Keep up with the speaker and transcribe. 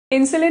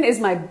Insulin is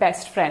my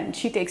best friend.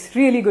 She takes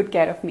really good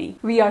care of me.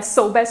 We are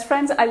so best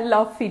friends, I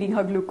love feeding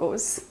her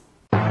glucose.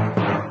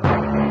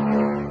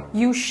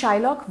 You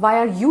Shylock, why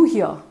are you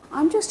here?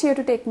 I'm just here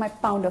to take my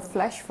pound of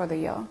flesh for the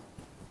year.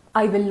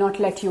 I will not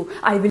let you.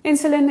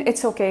 Insulin,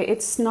 it's okay.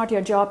 It's not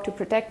your job to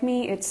protect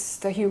me. It's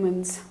the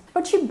humans.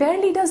 But she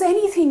barely does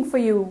anything for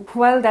you.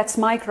 Well, that's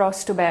my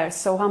cross to bear.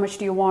 So how much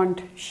do you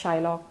want,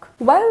 Shylock?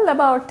 Well,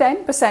 about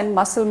 10%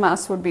 muscle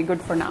mass would be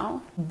good for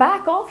now.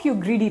 Back off, you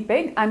greedy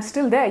pig. I'm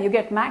still there. You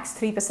get max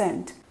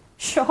 3%.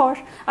 Sure,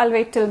 I'll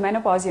wait till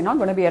menopause. You're not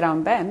going to be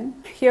around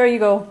then. Here you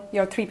go.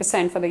 Your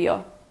 3% for the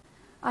year.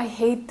 I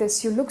hate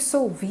this. You look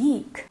so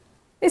weak.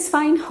 It's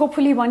fine.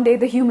 Hopefully one day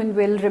the human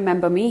will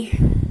remember me.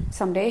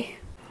 Someday.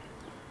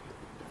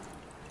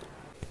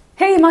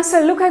 Hey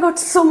muscle, look, I got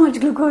so much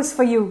glucose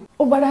for you.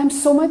 Oh, but I'm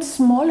so much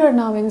smaller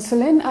now,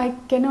 Insulin. I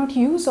cannot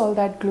use all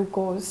that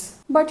glucose.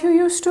 But you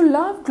used to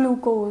love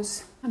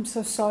glucose. I'm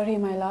so sorry,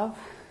 my love.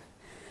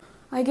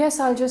 I guess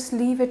I'll just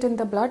leave it in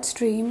the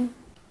bloodstream.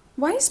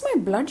 Why is my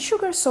blood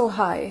sugar so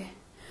high?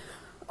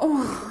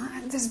 Oh,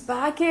 this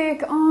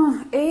backache.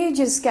 Oh, age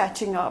is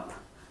catching up.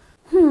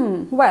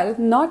 Well,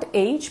 not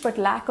age, but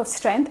lack of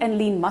strength and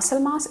lean muscle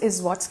mass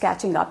is what's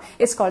catching up.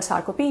 It's called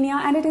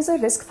sarcopenia and it is a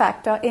risk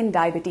factor in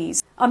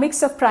diabetes. A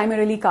mix of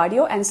primarily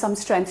cardio and some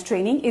strength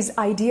training is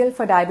ideal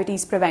for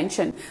diabetes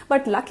prevention.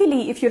 But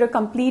luckily, if you're a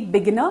complete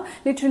beginner,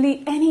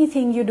 literally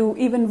anything you do,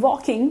 even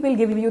walking, will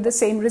give you the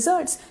same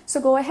results. So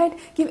go ahead,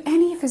 give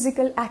any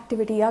physical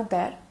activity out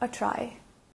there a try.